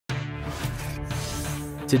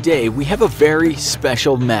Today, we have a very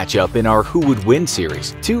special matchup in our Who Would Win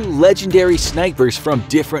series. Two legendary snipers from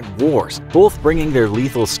different wars, both bringing their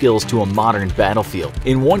lethal skills to a modern battlefield.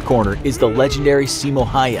 In one corner is the legendary Simo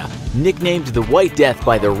Haya, nicknamed the White Death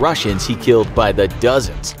by the Russians he killed by the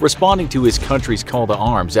dozens. Responding to his country's call to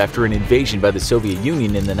arms after an invasion by the Soviet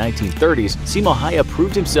Union in the 1930s, Simo Haya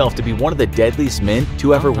proved himself to be one of the deadliest men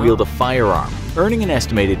to ever wield a firearm, earning an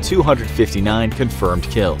estimated 259 confirmed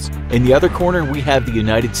kills. In the other corner, we have the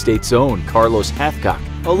United States' own Carlos Hathcock,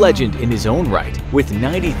 a legend in his own right, with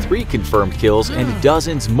 93 confirmed kills and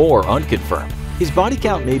dozens more unconfirmed. His body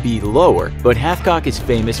count may be lower, but Hathcock is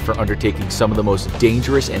famous for undertaking some of the most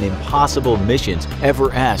dangerous and impossible missions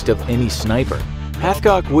ever asked of any sniper.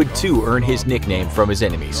 Hathcock would too earn his nickname from his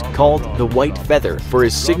enemies, called the White Feather for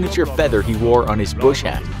his signature feather he wore on his bush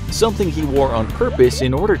hat, something he wore on purpose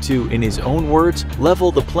in order to, in his own words,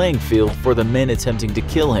 level the playing field for the men attempting to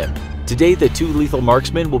kill him. Today, the two lethal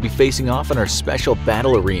marksmen will be facing off in our special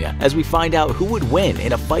battle arena as we find out who would win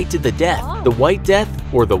in a fight to the death, the White Death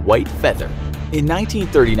or the White Feather. In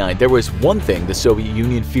 1939, there was one thing the Soviet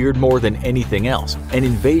Union feared more than anything else: an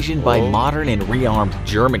invasion by modern and rearmed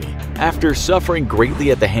Germany. After suffering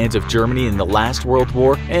greatly at the hands of Germany in the last World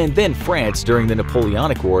War and then France during the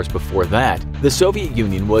Napoleonic Wars before that, the Soviet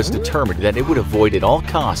Union was determined that it would avoid at all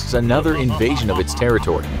costs another invasion of its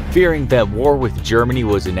territory. Fearing that war with Germany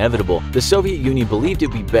was inevitable, the Soviet Union believed it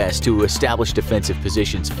would be best to establish defensive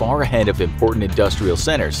positions far ahead of important industrial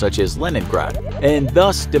centers such as Leningrad, and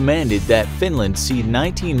thus demanded that Finland cede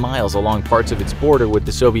 19 miles along parts of its border with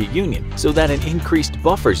the Soviet Union so that an increased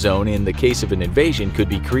buffer zone in the case of an invasion could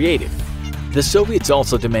be created. The Soviets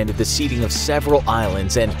also demanded the ceding of several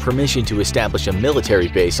islands and permission to establish a military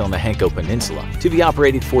base on the Henko Peninsula, to be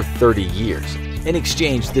operated for 30 years. In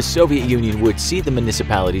exchange, the Soviet Union would cede the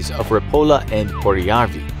municipalities of Repola and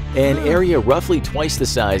Koryarvi, an area roughly twice the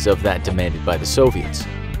size of that demanded by the Soviets.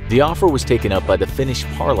 The offer was taken up by the Finnish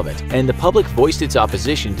parliament, and the public voiced its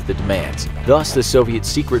opposition to the demands. Thus, the Soviet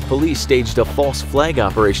secret police staged a false flag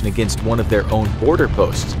operation against one of their own border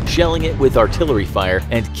posts, shelling it with artillery fire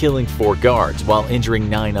and killing 4 guards while injuring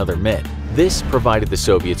 9 other men. This provided the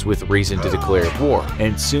Soviets with reason to declare war,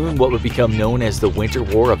 and soon what would become known as the Winter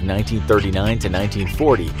War of 1939 to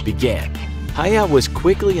 1940 began. Haya was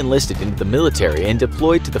quickly enlisted into the military and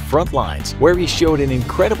deployed to the front lines, where he showed an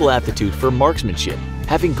incredible aptitude for marksmanship.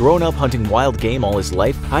 Having grown up hunting wild game all his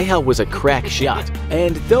life, Haya was a crack shot,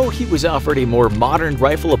 and though he was offered a more modern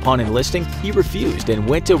rifle upon enlisting, he refused and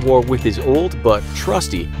went to war with his old but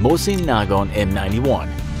trusty Mosin Nagant M91.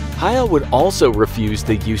 Haya would also refuse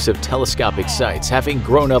the use of telescopic sights, having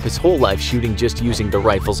grown up his whole life shooting just using the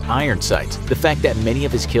rifle's iron sights. The fact that many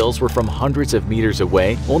of his kills were from hundreds of meters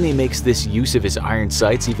away only makes this use of his iron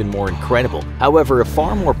sights even more incredible. However, a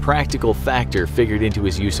far more practical factor figured into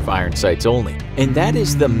his use of iron sights only, and that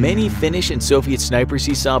is the many Finnish and Soviet snipers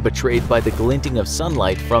he saw betrayed by the glinting of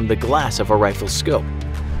sunlight from the glass of a rifle's scope.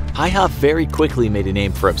 Haya very quickly made a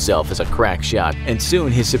name for himself as a crack shot, and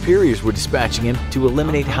soon his superiors were dispatching him to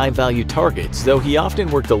eliminate high-value targets. Though he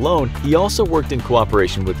often worked alone, he also worked in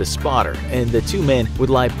cooperation with the spotter, and the two men would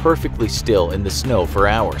lie perfectly still in the snow for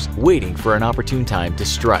hours, waiting for an opportune time to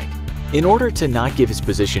strike. In order to not give his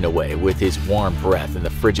position away with his warm breath in the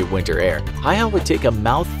frigid winter air, Haya would take a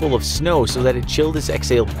mouthful of snow so that it chilled his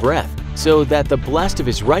exhaled breath. So that the blast of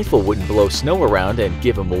his rifle wouldn't blow snow around and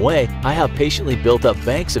give him away, Haya patiently built up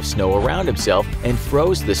banks of snow around himself and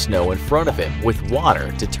froze the snow in front of him with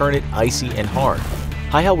water to turn it icy and hard.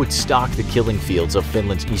 Haya would stalk the killing fields of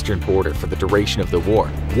Finland's eastern border for the duration of the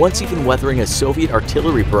war, once even weathering a Soviet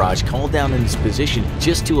artillery barrage called down in his position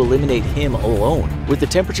just to eliminate him alone. With the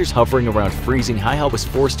temperatures hovering around freezing, Haya was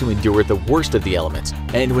forced to endure the worst of the elements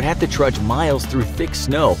and would have to trudge miles through thick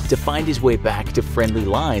snow to find his way back to friendly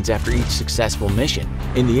lines after each successful mission.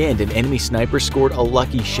 In the end, an enemy sniper scored a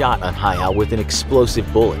lucky shot on Haya with an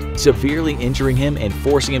explosive bullet, severely injuring him and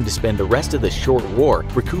forcing him to spend the rest of the short war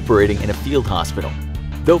recuperating in a field hospital.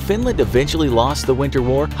 Though Finland eventually lost the Winter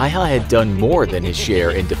War, Haya had done more than his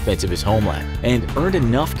share in defense of his homeland, and earned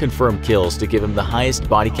enough confirmed kills to give him the highest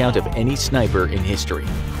body count of any sniper in history.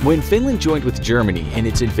 When Finland joined with Germany in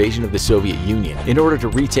its invasion of the Soviet Union in order to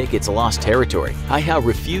retake its lost territory, Haya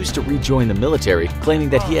refused to rejoin the military,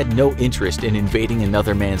 claiming that he had no interest in invading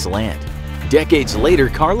another man's land. Decades later,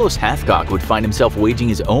 Carlos Hathcock would find himself waging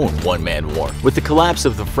his own one-man war. With the collapse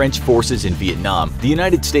of the French forces in Vietnam, the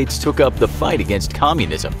United States took up the fight against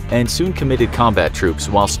communism and soon committed combat troops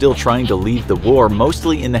while still trying to leave the war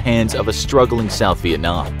mostly in the hands of a struggling South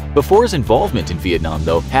Vietnam. Before his involvement in Vietnam,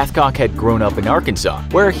 though, Hathcock had grown up in Arkansas,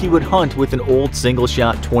 where he would hunt with an old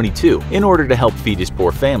single-shot .22 in order to help feed his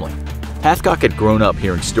poor family. Hathcock had grown up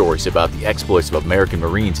hearing stories about the exploits of American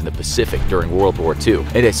Marines in the Pacific during World War II,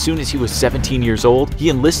 and as soon as he was 17 years old, he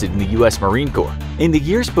enlisted in the U.S. Marine Corps. In the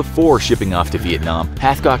years before shipping off to Vietnam,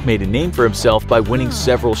 Hathcock made a name for himself by winning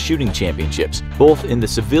several shooting championships, both in the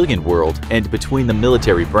civilian world and between the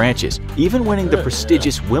military branches, even winning the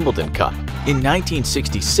prestigious Wimbledon Cup. In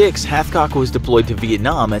 1966, Hathcock was deployed to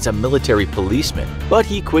Vietnam as a military policeman, but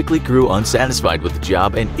he quickly grew unsatisfied with the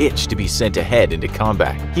job and itched to be sent ahead into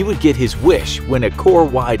combat. He would get his wish when a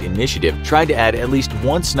Corps-wide initiative tried to add at least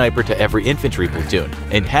one sniper to every infantry platoon,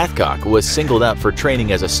 and Hathcock was singled out for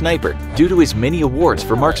training as a sniper due to his many awards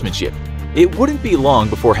for marksmanship. It wouldn't be long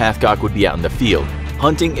before Hathcock would be out in the field,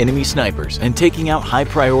 hunting enemy snipers and taking out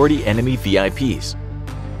high-priority enemy VIPs.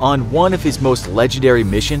 On one of his most legendary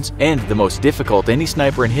missions, and the most difficult any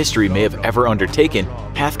sniper in history may have ever undertaken,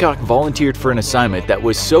 Hathcock volunteered for an assignment that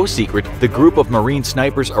was so secret the group of Marine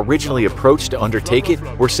snipers originally approached to undertake it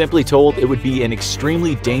were simply told it would be an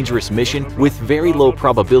extremely dangerous mission with very low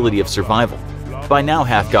probability of survival. By now,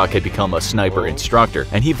 Hathcock had become a sniper instructor,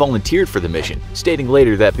 and he volunteered for the mission, stating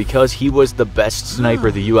later that because he was the best sniper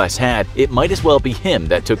the US had, it might as well be him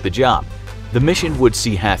that took the job. The mission would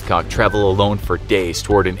see Hathcock travel alone for days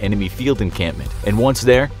toward an enemy field encampment, and once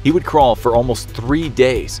there, he would crawl for almost 3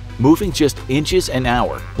 days, moving just inches an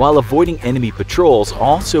hour, while avoiding enemy patrols,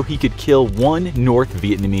 all so he could kill one North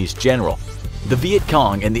Vietnamese general. The Viet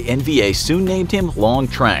Cong and the NVA soon named him Long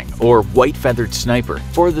Trang, or White-Feathered Sniper,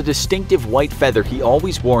 for the distinctive white feather he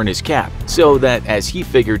always wore in his cap, so that, as he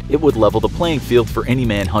figured, it would level the playing field for any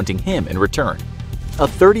man hunting him in return. A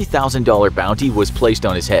 $30,000 bounty was placed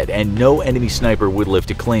on his head, and no enemy sniper would live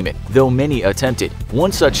to claim it, though many attempted.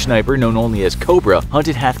 One such sniper, known only as Cobra,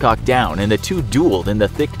 hunted Hathcock down, and the two dueled in the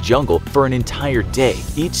thick jungle for an entire day,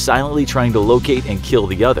 each silently trying to locate and kill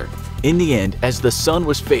the other. In the end, as the sun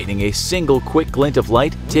was fading, a single quick glint of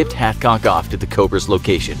light tipped Hathcock off to the Cobra's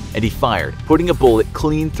location, and he fired, putting a bullet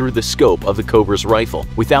clean through the scope of the Cobra's rifle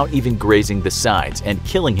without even grazing the sides and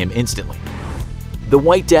killing him instantly. The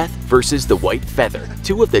White Death versus the White Feather,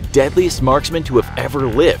 two of the deadliest marksmen to have ever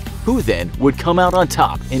lived. Who then would come out on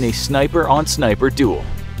top in a sniper-on-sniper duel?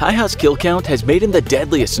 Haiha's kill count has made him the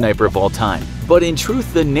deadliest sniper of all time, but in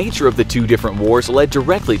truth, the nature of the two different wars led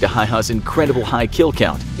directly to Haiha's incredible high kill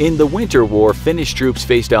count. In the Winter War, Finnish troops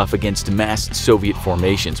faced off against massed Soviet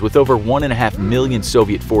formations, with over 1.5 million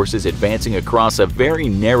Soviet forces advancing across a very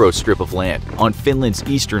narrow strip of land on Finland's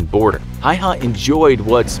eastern border. Haiha enjoyed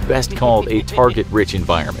what's best called a target-rich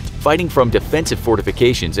environment. Fighting from defensive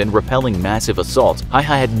fortifications and repelling massive assaults, Haiha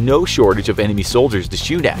had no shortage of enemy soldiers to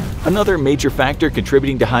shoot at. Another major factor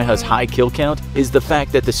contributing to Haiha's high kill count is the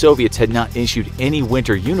fact that the Soviets had not issued any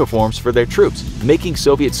winter uniforms for their troops, making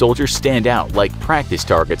Soviet soldiers stand out like practice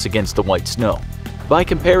targets against the white snow. By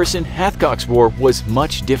comparison, Hathcock's war was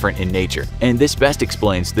much different in nature, and this best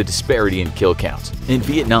explains the disparity in kill counts. In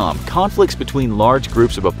Vietnam, conflicts between large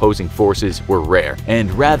groups of opposing forces were rare, and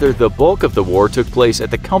rather the bulk of the war took place at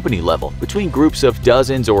the company level, between groups of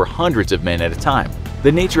dozens or hundreds of men at a time.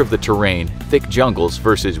 The nature of the terrain, thick jungles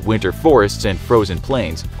versus winter forests and frozen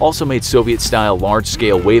plains, also made Soviet-style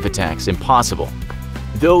large-scale wave attacks impossible.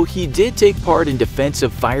 Though he did take part in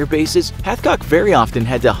defensive fire bases, Hathcock very often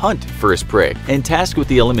had to hunt for his prey, and tasked with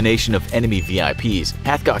the elimination of enemy VIPs,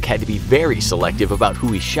 Hathcock had to be very selective about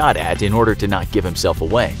who he shot at in order to not give himself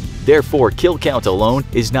away. Therefore, kill count alone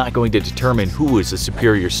is not going to determine who is a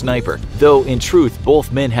superior sniper, though in truth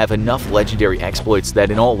both men have enough legendary exploits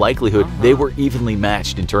that in all likelihood they were evenly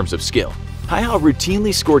matched in terms of skill. Haiha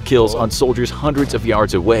routinely scored kills on soldiers hundreds of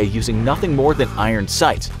yards away using nothing more than iron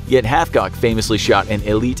sights, yet Hathcock famously shot an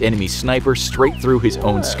elite enemy sniper straight through his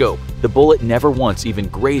own scope, the bullet never once even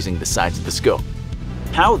grazing the sides of the scope.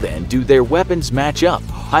 How then do their weapons match up?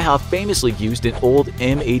 Haiha famously used an old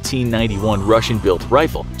M1891 Russian-built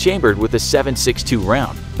rifle, chambered with a 7.62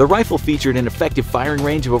 round. The rifle featured an effective firing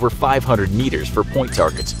range of over 500 meters for point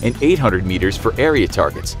targets and 800 meters for area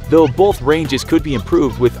targets, though both ranges could be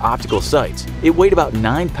improved with optical sights. It weighed about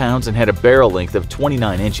 9 pounds and had a barrel length of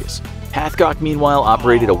 29 inches. Hathcock, meanwhile,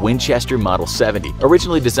 operated a Winchester Model 70,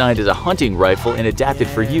 originally designed as a hunting rifle and adapted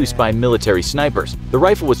for use by military snipers. The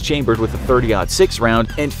rifle was chambered with a 30-06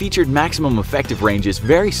 round and featured maximum effective ranges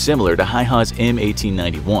very similar to Haiha's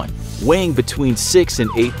M1891. Weighing between 6 and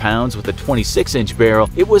 8 pounds with a 26-inch barrel,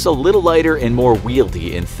 it was a little lighter and more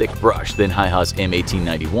wieldy in thick brush than Haiha's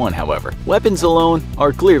M1891, however. Weapons alone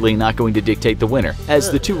are clearly not going to dictate the winner,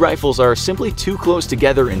 as the two rifles are simply too close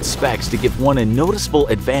together in specs to give one a noticeable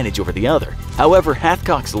advantage over the other. However,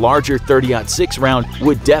 Hathcock's larger 30-06 round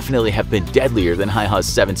would definitely have been deadlier than Haiha's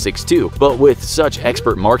 7.62, but with such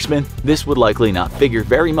expert marksmen, this would likely not figure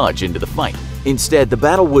very much into the fight. Instead, the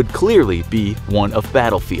battle would clearly be one of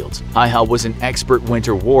battlefields. Hi-Ha was an expert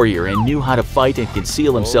winter warrior and knew how to fight and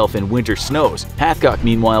conceal himself in winter snows. Hathcock,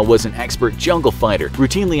 meanwhile, was an expert jungle fighter,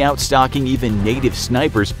 routinely outstalking even native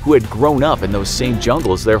snipers who had grown up in those same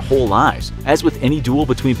jungles their whole lives. As with any duel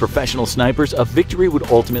between professional snipers, a victory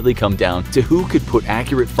would ultimately come down to who could put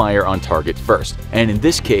accurate fire on target first. And in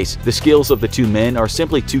this case, the skills of the two men are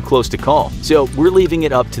simply too close to call, so we're leaving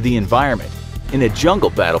it up to the environment. In a jungle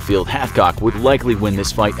battlefield, Hathcock would likely win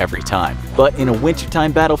this fight every time, but in a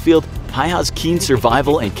wintertime battlefield, Hi-Ha's keen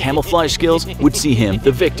survival and camouflage skills would see him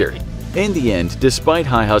the victor. In the end, despite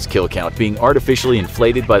Hi-Ha's kill count being artificially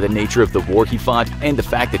inflated by the nature of the war he fought and the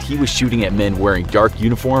fact that he was shooting at men wearing dark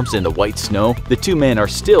uniforms in the white snow, the two men are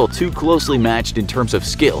still too closely matched in terms of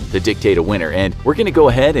skill to dictate a winner, and we're gonna go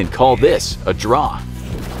ahead and call this a draw.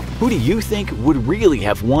 Who do you think would really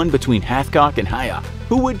have won between Hathcock and Hi-Ha?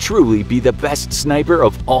 Who would truly be the best sniper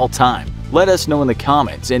of all time? Let us know in the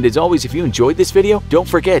comments, and as always, if you enjoyed this video, don't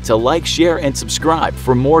forget to like, share, and subscribe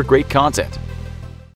for more great content.